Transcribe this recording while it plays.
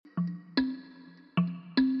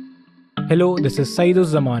Hello, this is Saidus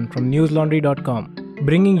Zaman from newslaundry.com,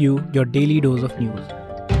 bringing you your daily dose of news.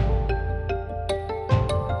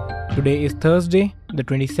 Today is Thursday, the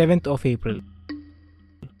 27th of April.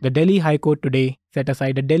 The Delhi High Court today set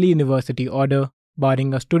aside a Delhi University order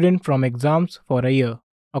barring a student from exams for a year.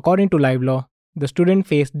 According to Live Law, the student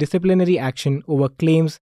faced disciplinary action over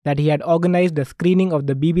claims that he had organized a screening of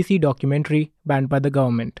the BBC documentary banned by the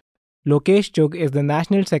government. Lokesh Chugh is the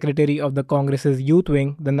National Secretary of the Congress's youth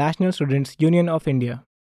wing, the National Students' Union of India.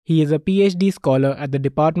 He is a PhD scholar at the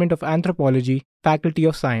Department of Anthropology, Faculty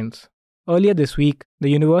of Science. Earlier this week, the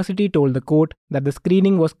university told the court that the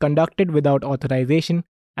screening was conducted without authorization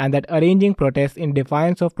and that arranging protests in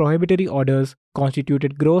defiance of prohibitory orders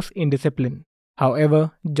constituted gross indiscipline. However,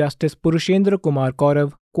 Justice Purushendra Kumar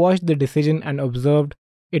Kaurav quashed the decision and observed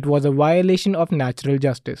it was a violation of natural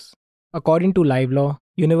justice. According to Live Law,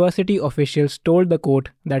 university officials told the court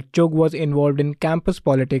that Chugh was involved in campus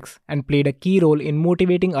politics and played a key role in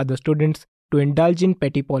motivating other students to indulge in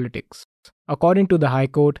petty politics. According to the High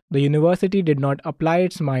Court, the university did not apply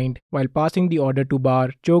its mind while passing the order to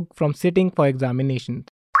bar Chugh from sitting for examinations.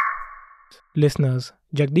 Listeners,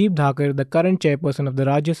 Jagdeep Dhakar, the current chairperson of the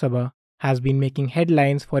Rajya Sabha, has been making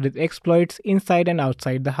headlines for his exploits inside and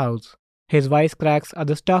outside the house. His wisecracks are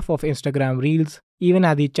the stuff of Instagram reels, even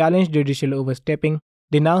as he challenged judicial overstepping,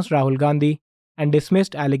 denounced Rahul Gandhi, and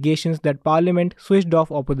dismissed allegations that Parliament switched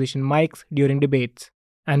off opposition mics during debates.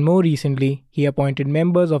 And more recently, he appointed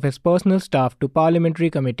members of his personal staff to parliamentary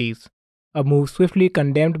committees, a move swiftly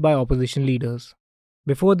condemned by opposition leaders.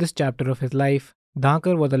 Before this chapter of his life,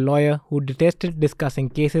 Dhakar was a lawyer who detested discussing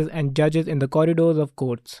cases and judges in the corridors of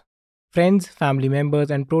courts. Friends, family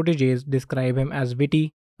members, and protégés describe him as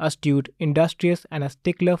witty, astute, industrious, and a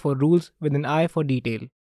stickler for rules with an eye for detail.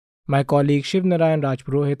 My colleague Shivnarayan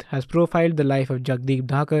Rajpurohit has profiled the life of Jagdeep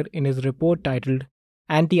Dhakar in his report titled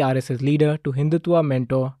Anti-RSS Leader to Hindutva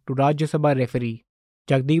Mentor to Rajya Sabha Referee,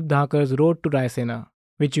 Jagdeep Dhakar's Road to Raisena,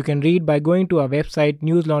 which you can read by going to our website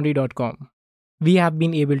newslaundry.com. We have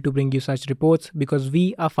been able to bring you such reports because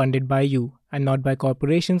we are funded by you and not by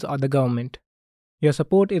corporations or the government. Your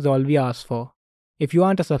support is all we ask for. If you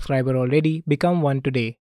aren't a subscriber already, become one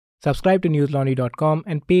today. Subscribe to newslaundry.com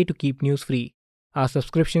and pay to keep news free. Our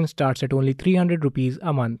subscription starts at only 300 rupees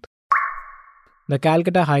a month. The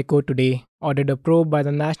Calcutta High Court today ordered a probe by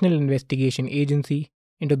the National Investigation Agency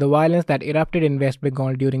into the violence that erupted in West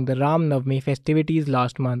Bengal during the Ram Navami festivities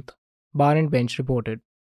last month, Bar and Bench reported.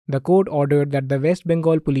 The court ordered that the West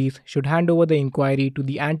Bengal police should hand over the inquiry to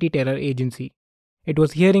the anti-terror agency. It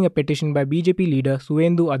was hearing a petition by BJP leader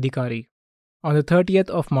Suvendu Adhikari. On the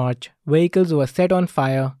 30th of March, vehicles were set on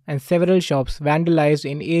fire and several shops vandalized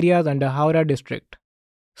in areas under Howrah district.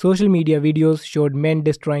 Social media videos showed men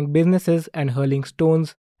destroying businesses and hurling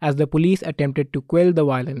stones as the police attempted to quell the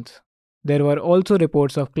violence. There were also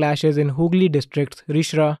reports of clashes in Hooghly districts,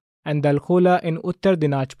 Rishra, and Dalchola in Uttar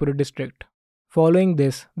Dinajpur district. Following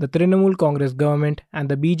this, the Trinamool Congress government and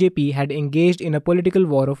the BJP had engaged in a political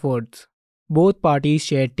war of words. Both parties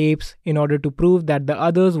shared tapes in order to prove that the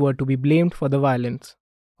others were to be blamed for the violence.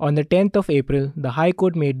 On the 10th of April, the High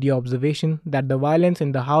Court made the observation that the violence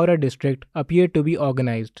in the Howrah district appeared to be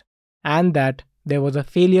organized, and that there was a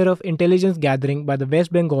failure of intelligence gathering by the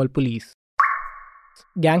West Bengal police.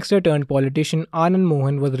 Gangster-turned-politician Anand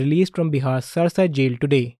Mohan was released from Bihar's Sarsa jail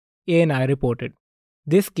today, ANI reported.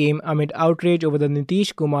 This came amid outrage over the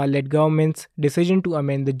Nitish Kumar-led government's decision to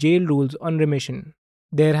amend the jail rules on remission.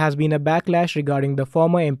 There has been a backlash regarding the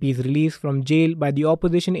former MP's release from jail by the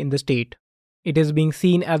opposition in the state. It is being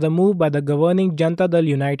seen as a move by the governing Janata Dal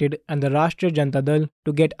United and the Rashtriya Janata Dal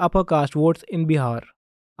to get upper caste votes in Bihar.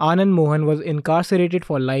 Anand Mohan was incarcerated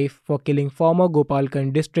for life for killing former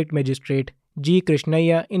Gopalganj district magistrate G.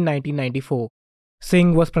 Krishnaiah in 1994.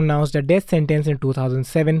 Singh was pronounced a death sentence in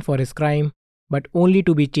 2007 for his crime, but only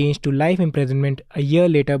to be changed to life imprisonment a year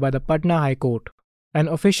later by the Patna High Court. An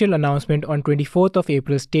official announcement on 24th of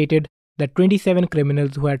April stated that 27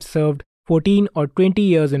 criminals who had served 14 or 20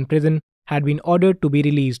 years in prison had been ordered to be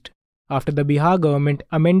released after the Bihar government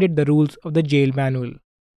amended the rules of the jail manual.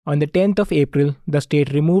 On the 10th of April, the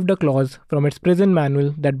state removed a clause from its prison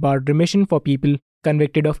manual that barred remission for people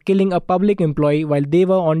convicted of killing a public employee while they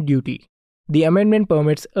were on duty. The amendment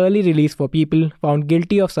permits early release for people found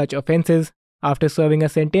guilty of such offences after serving a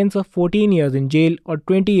sentence of 14 years in jail or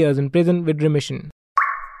 20 years in prison with remission.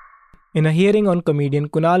 In a hearing on comedian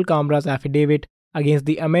Kunal Kamra's affidavit against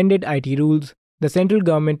the amended IT rules, the central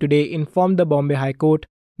government today informed the Bombay High Court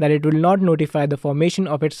that it will not notify the formation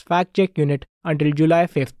of its fact-check unit until July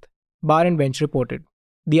 5th, Bar and Bench reported.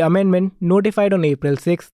 The amendment, notified on April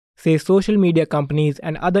 6th, says social media companies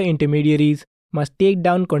and other intermediaries must take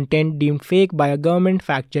down content deemed fake by a government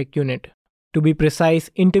fact-check unit. To be precise,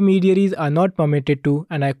 intermediaries are not permitted to,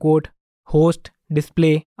 and I quote, host,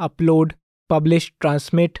 display, upload, publish,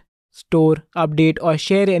 transmit, store, update, or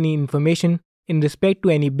share any information in respect to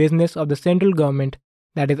any business of the central government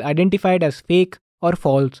that is identified as fake or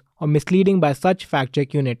false or misleading by such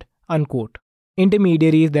fact-check unit, unquote.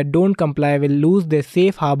 Intermediaries that don't comply will lose their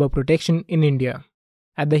safe harbor protection in India.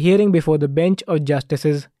 At the hearing before the bench of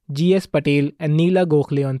Justices G.S. Patel and Neela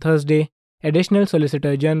Gokhale on Thursday, Additional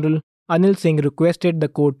Solicitor General Anil Singh requested the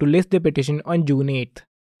court to list the petition on June 8th.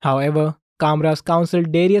 However, Kamra's counsel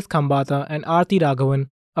Darius Khambhatha and Aarti Raghavan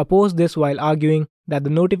opposed this while arguing that the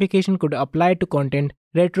notification could apply to content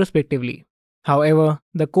retrospectively. However,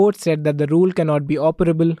 the court said that the rule cannot be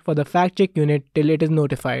operable for the fact-check unit till it is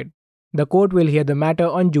notified. The court will hear the matter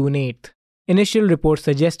on June 8th. Initial reports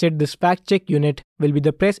suggested this fact-check unit will be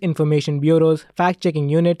the Press Information Bureau's fact-checking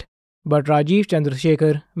unit, but Rajiv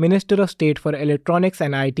Chandrasekhar, Minister of State for Electronics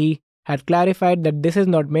and IT, had clarified that this is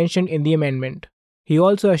not mentioned in the amendment. He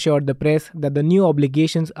also assured the press that the new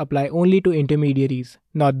obligations apply only to intermediaries,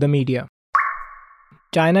 not the media.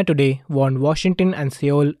 China today warned Washington and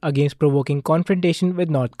Seoul against provoking confrontation with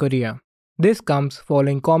North Korea. This comes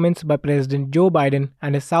following comments by President Joe Biden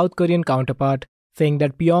and his South Korean counterpart saying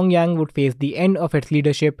that Pyongyang would face the end of its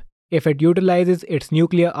leadership if it utilizes its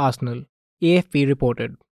nuclear arsenal, AFP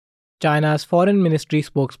reported. China's Foreign Ministry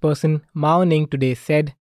spokesperson Mao Ning today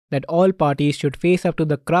said that all parties should face up to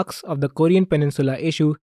the crux of the Korean Peninsula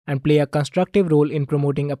issue and play a constructive role in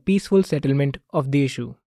promoting a peaceful settlement of the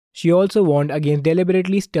issue. She also warned against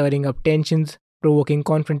deliberately stirring up tensions, provoking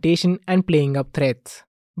confrontation, and playing up threats.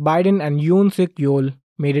 Biden and Yoon Suk Yeol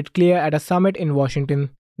made it clear at a summit in Washington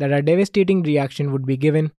that a devastating reaction would be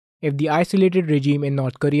given if the isolated regime in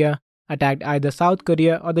North Korea attacked either South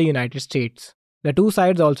Korea or the United States. The two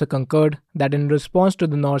sides also concurred that in response to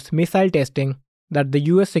the North's missile testing, that the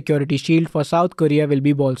US security shield for South Korea will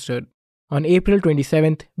be bolstered. On April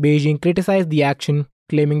 27th, Beijing criticized the action,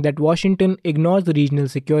 claiming that Washington ignores regional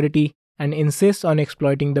security and insists on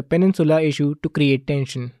exploiting the peninsula issue to create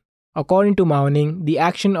tension. According to Mao Ning, the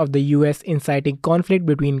action of the US inciting conflict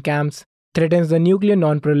between camps threatens the nuclear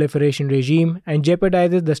non-proliferation regime and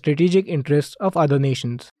jeopardizes the strategic interests of other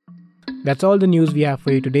nations. That's all the news we have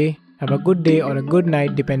for you today. Have a good day or a good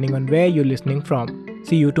night depending on where you're listening from.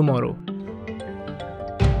 See you tomorrow.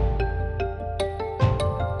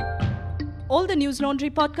 All the News Laundry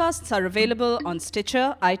podcasts are available on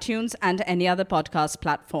Stitcher, iTunes, and any other podcast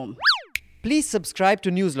platform. Please subscribe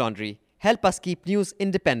to News Laundry. Help us keep news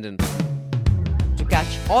independent. To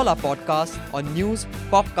catch all our podcasts on news,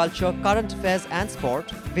 pop culture, current affairs, and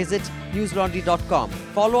sport, visit newslaundry.com.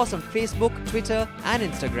 Follow us on Facebook, Twitter, and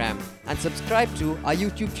Instagram, and subscribe to our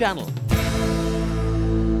YouTube channel.